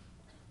things.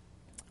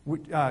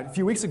 A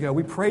few weeks ago,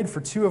 we prayed for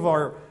two of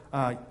our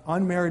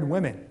unmarried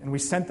women, and we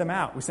sent them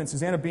out. We sent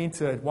Susanna Bean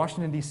to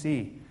Washington,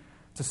 D.C.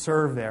 to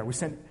serve there. We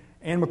sent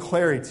Anne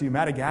McClary to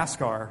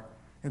Madagascar.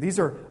 And these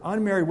are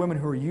unmarried women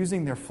who are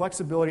using their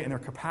flexibility and their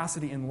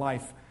capacity in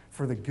life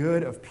for the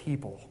good of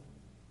people.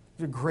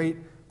 These are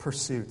great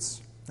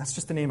pursuits. That's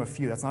just to name a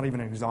few. That's not even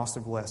an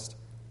exhaustive list.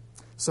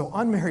 So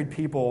unmarried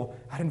people,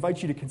 I'd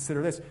invite you to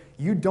consider this.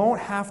 You don't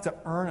have to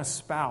earn a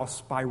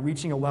spouse by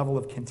reaching a level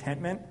of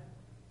contentment.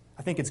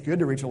 I think it's good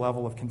to reach a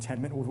level of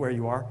contentment with where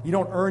you are. You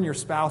don't earn your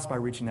spouse by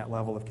reaching that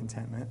level of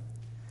contentment.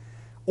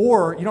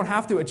 Or you don't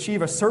have to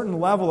achieve a certain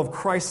level of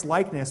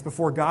Christ-likeness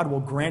before God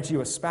will grant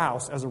you a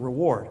spouse as a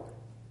reward.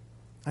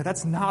 Now,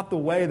 that's not the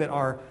way that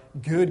our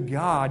good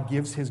God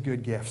gives his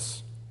good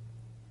gifts.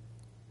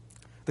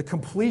 The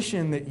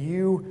completion that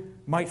you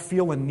might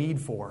feel a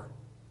need for,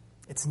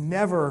 it's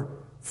never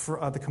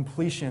for the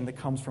completion that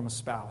comes from a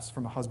spouse,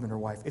 from a husband or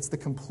wife. It's the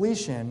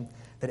completion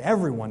that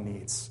everyone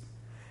needs.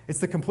 It's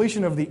the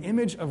completion of the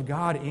image of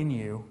God in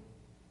you,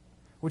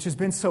 which has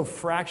been so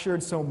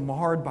fractured, so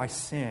marred by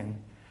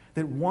sin,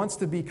 that wants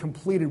to be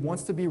completed,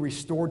 wants to be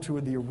restored to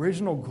the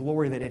original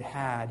glory that it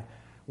had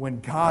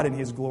when God in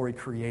his glory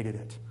created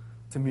it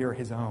to mirror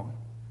his own.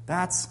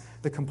 That's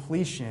the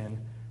completion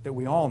that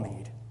we all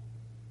need.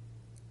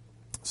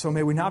 So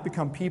may we not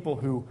become people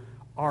who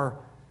are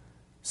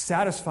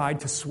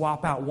satisfied to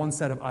swap out one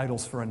set of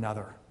idols for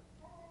another.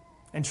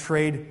 and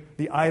trade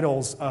the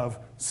idols of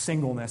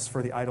singleness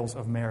for the idols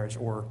of marriage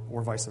or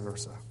vice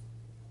versa.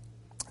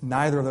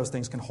 Neither of those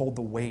things can hold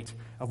the weight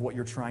of what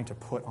you're trying to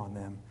put on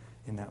them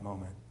in that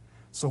moment.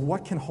 So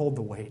what can hold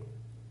the weight?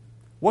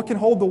 What can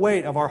hold the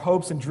weight of our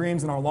hopes and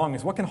dreams and our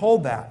longings? What can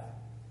hold that?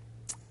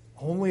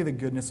 Only the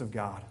goodness of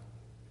God.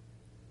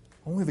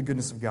 Only the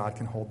goodness of God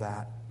can hold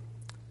that.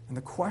 And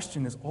the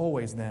question is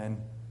always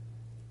then,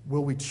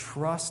 will we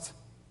trust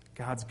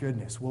God's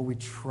goodness? Will we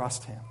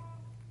trust Him?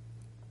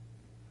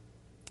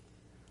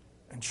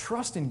 And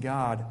trust in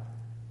God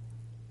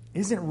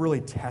isn't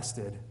really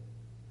tested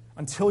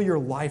until your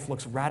life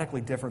looks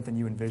radically different than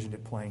you envisioned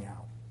it playing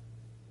out.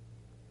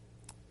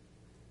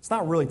 It's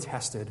not really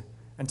tested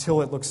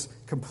until it looks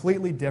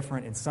completely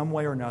different in some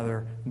way or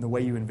another than the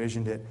way you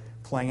envisioned it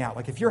playing out.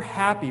 Like if you're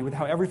happy with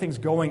how everything's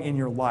going in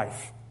your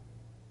life,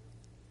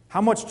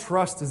 how much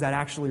trust does that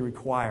actually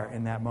require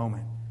in that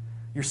moment?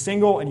 You're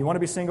single and you want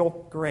to be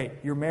single? Great.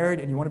 You're married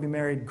and you want to be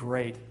married?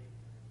 Great.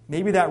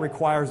 Maybe that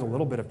requires a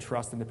little bit of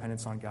trust and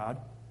dependence on God.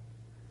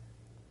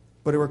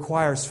 But it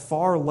requires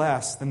far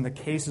less than the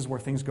cases where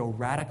things go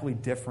radically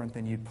different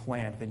than you'd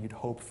planned, than you'd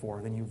hoped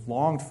for, than you've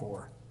longed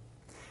for.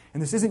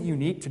 And this isn't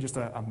unique to just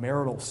a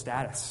marital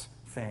status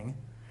thing.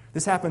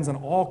 This happens on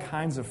all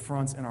kinds of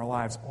fronts in our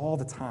lives all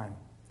the time.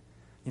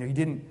 You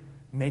didn't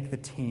make the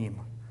team.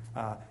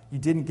 You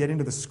didn't get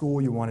into the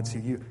school you wanted to.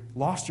 You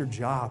lost your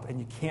job and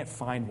you can't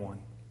find one.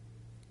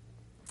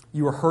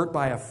 You were hurt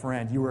by a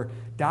friend. You were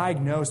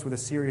diagnosed with a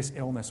serious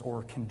illness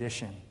or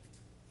condition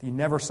that you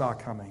never saw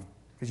coming,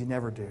 because you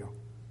never do.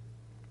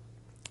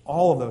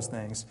 All of those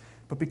things.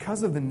 But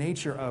because of the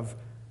nature of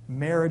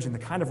marriage and the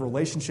kind of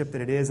relationship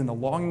that it is and the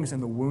longings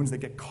and the wounds that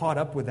get caught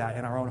up with that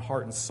in our own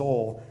heart and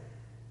soul,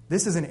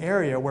 this is an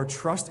area where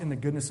trust in the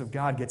goodness of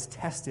God gets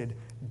tested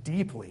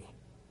deeply,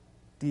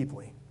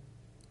 deeply.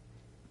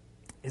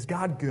 Is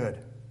God good?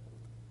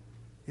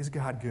 Is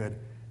God good?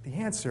 The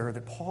answer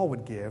that Paul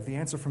would give, the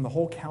answer from the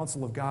whole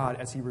counsel of God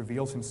as he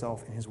reveals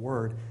himself in his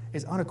word,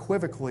 is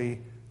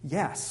unequivocally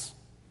yes.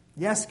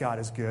 Yes, God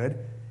is good.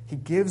 He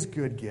gives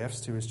good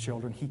gifts to his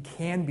children. He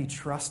can be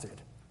trusted.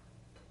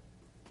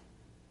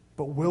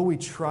 But will we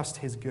trust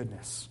his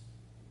goodness?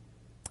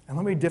 And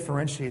let me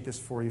differentiate this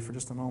for you for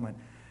just a moment.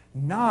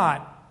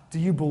 Not do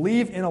you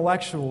believe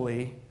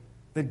intellectually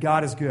that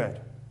God is good.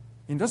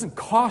 It doesn't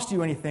cost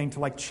you anything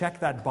to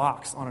check that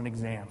box on an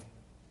exam.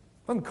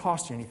 It doesn't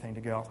cost you anything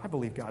to go, I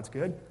believe God's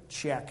good.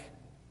 Check.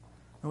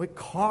 No, it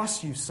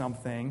costs you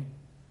something,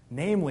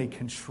 namely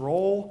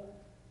control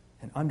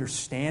and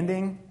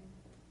understanding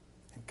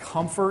and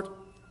comfort.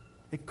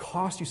 It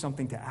costs you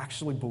something to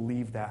actually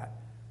believe that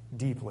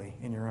deeply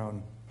in your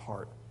own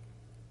heart.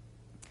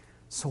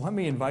 So let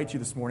me invite you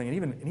this morning,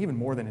 and even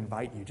more than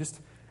invite you,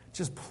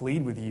 just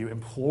plead with you,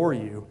 implore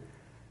you,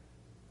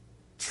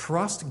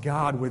 trust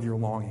God with your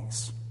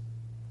longings.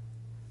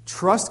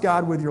 Trust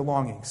God with your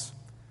longings.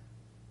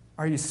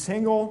 Are you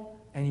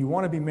single and you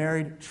want to be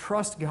married?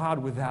 Trust God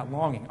with that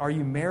longing. Are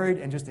you married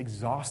and just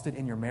exhausted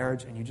in your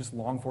marriage and you just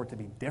long for it to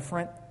be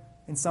different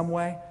in some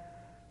way?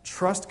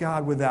 Trust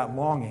God with that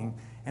longing.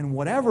 And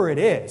whatever it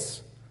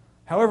is,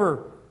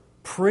 however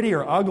pretty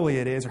or ugly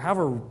it is, or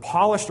however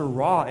polished or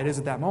raw it is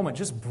at that moment,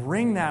 just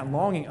bring that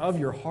longing of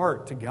your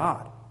heart to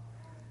God.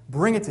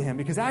 Bring it to Him,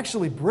 because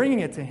actually bringing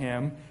it to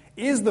Him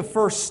is the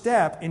first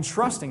step in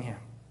trusting Him.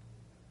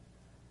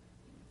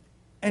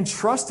 And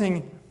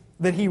trusting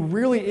that He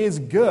really is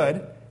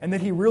good and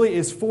that He really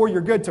is for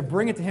your good, to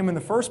bring it to Him in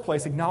the first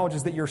place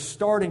acknowledges that you're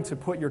starting to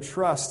put your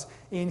trust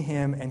in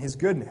Him and His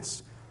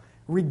goodness,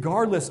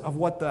 regardless of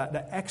what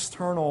the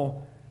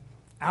external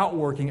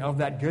outworking of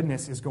that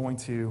goodness is going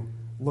to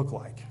look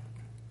like.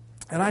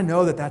 And I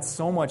know that that's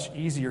so much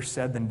easier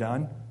said than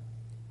done,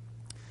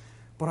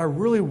 but I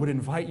really would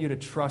invite you to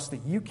trust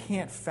that you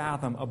can't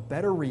fathom a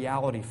better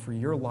reality for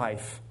your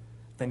life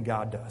than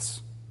God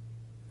does.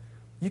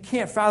 You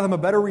can't fathom a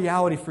better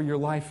reality for your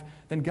life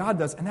than God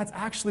does, and that's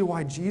actually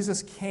why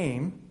Jesus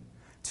came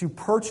to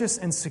purchase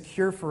and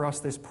secure for us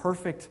this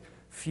perfect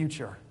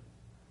future,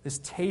 this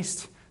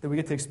taste that we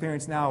get to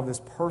experience now of this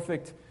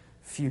perfect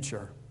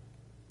future.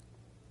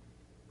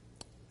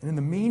 And in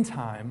the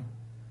meantime,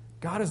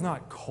 God is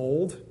not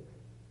cold,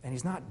 and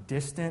He's not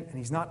distant, and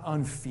He's not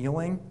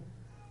unfeeling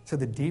to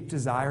the deep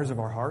desires of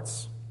our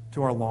hearts,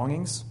 to our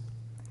longings.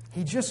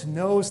 He just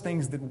knows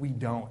things that we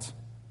don't,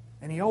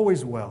 and He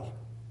always will.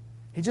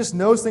 He just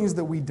knows things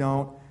that we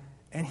don't,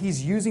 and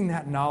He's using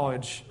that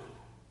knowledge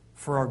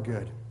for our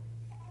good.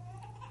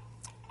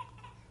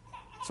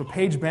 So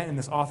Paige Benton,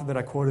 this author that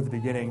I quoted at the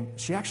beginning,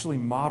 she actually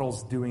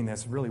models doing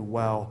this really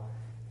well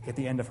at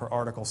the end of her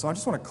article. So I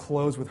just want to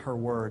close with her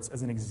words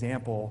as an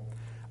example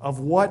of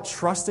what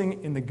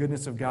trusting in the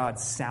goodness of God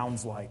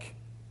sounds like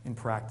in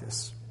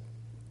practice.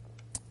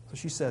 So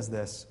she says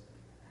this: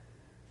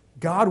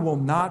 God will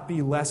not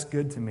be less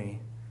good to me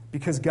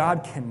because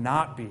God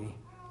cannot be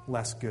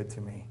less good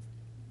to me.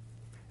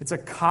 It's a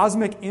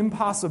cosmic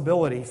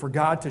impossibility for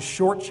God to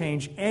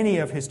shortchange any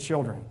of His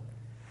children.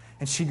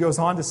 And she goes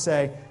on to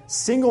say,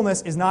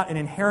 singleness is not an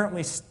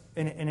inherently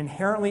an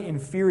inherently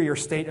inferior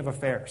state of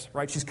affairs,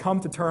 right? She's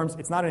come to terms,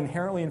 it's not an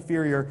inherently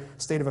inferior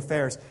state of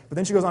affairs. But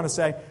then she goes on to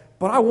say,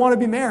 but I want to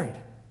be married.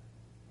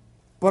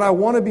 But I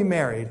want to be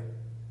married.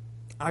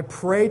 I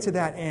pray to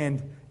that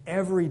end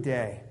every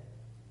day.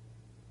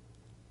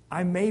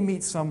 I may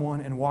meet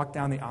someone and walk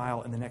down the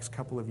aisle in the next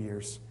couple of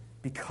years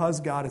because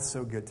God is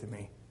so good to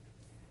me.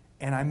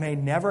 And I may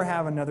never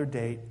have another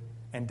date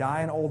and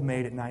die an old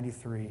maid at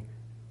 93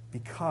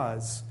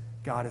 because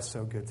God is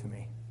so good to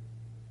me.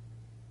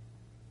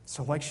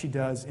 So like she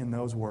does in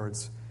those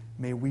words,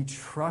 may we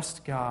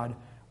trust God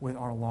with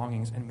our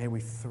longings and may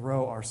we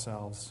throw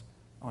ourselves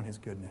on his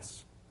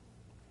goodness.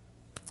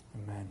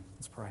 Amen.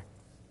 Let's pray.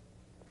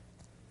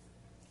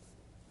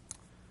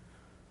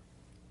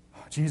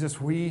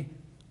 Jesus, we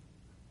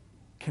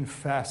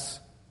confess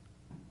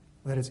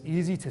that it's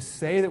easy to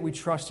say that we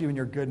trust you in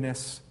your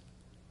goodness,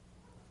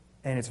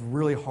 and it's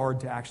really hard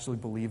to actually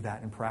believe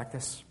that in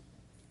practice.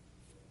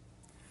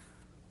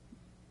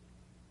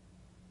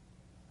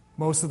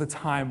 Most of the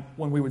time,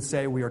 when we would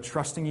say we are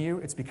trusting you,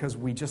 it's because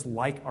we just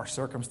like our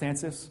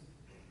circumstances,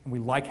 and we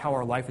like how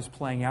our life is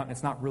playing out, and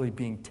it's not really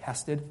being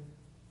tested.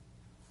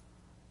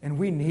 And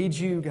we need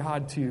you,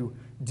 God, to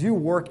do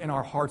work in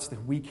our hearts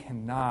that we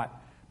cannot,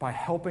 by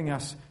helping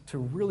us to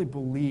really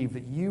believe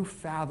that you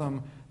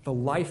fathom the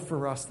life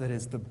for us that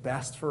is the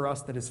best for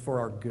us, that is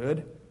for our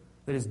good,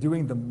 that is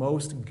doing the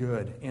most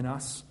good in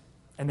us,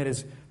 and that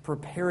is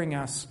preparing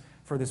us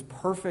for this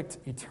perfect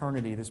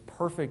eternity, this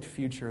perfect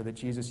future that,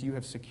 Jesus, you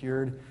have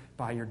secured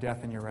by your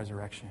death and your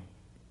resurrection.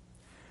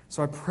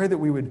 So I pray that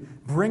we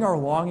would bring our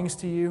longings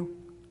to you,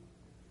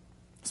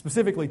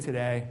 specifically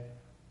today,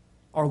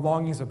 our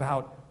longings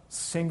about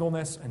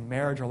singleness and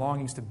marriage, our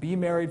longings to be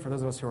married for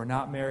those of us who are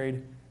not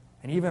married,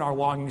 and even our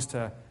longings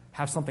to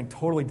have something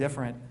totally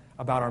different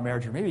about our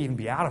marriage, or maybe even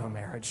be out of a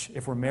marriage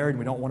if we're married and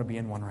we don't want to be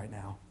in one right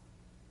now.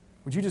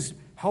 Would you just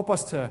help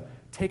us to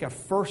take a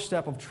first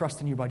step of trust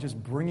in you by just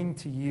bringing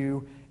to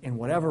you, in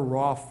whatever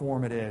raw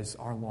form it is,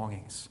 our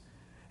longings?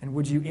 And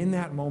would you, in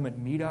that moment,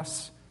 meet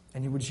us,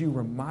 and would you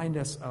remind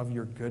us of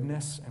your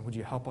goodness, and would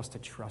you help us to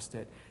trust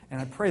it?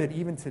 And I pray that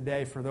even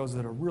today, for those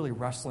that are really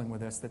wrestling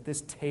with this, that this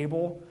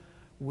table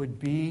would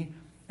be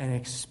an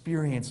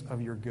experience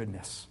of your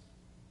goodness.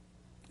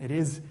 It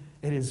is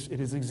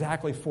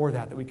exactly for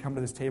that we come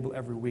to this table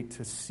every week,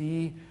 to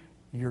see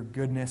your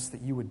goodness,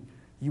 that you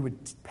would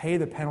pay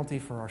the penalty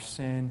for our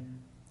sin,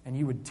 and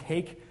you would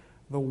take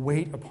the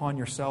weight upon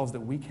yourselves that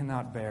we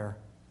cannot bear.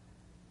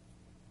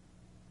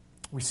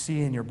 We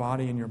see in your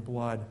body and your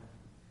blood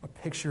a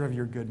picture of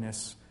your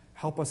goodness.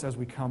 Help us as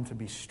we come to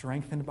be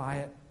strengthened by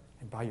it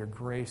and by your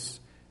grace,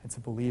 and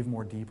to believe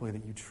more deeply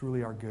that you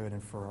truly are good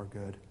and for our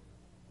good.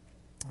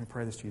 I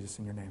pray this, Jesus,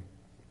 in your name.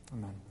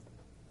 Amen.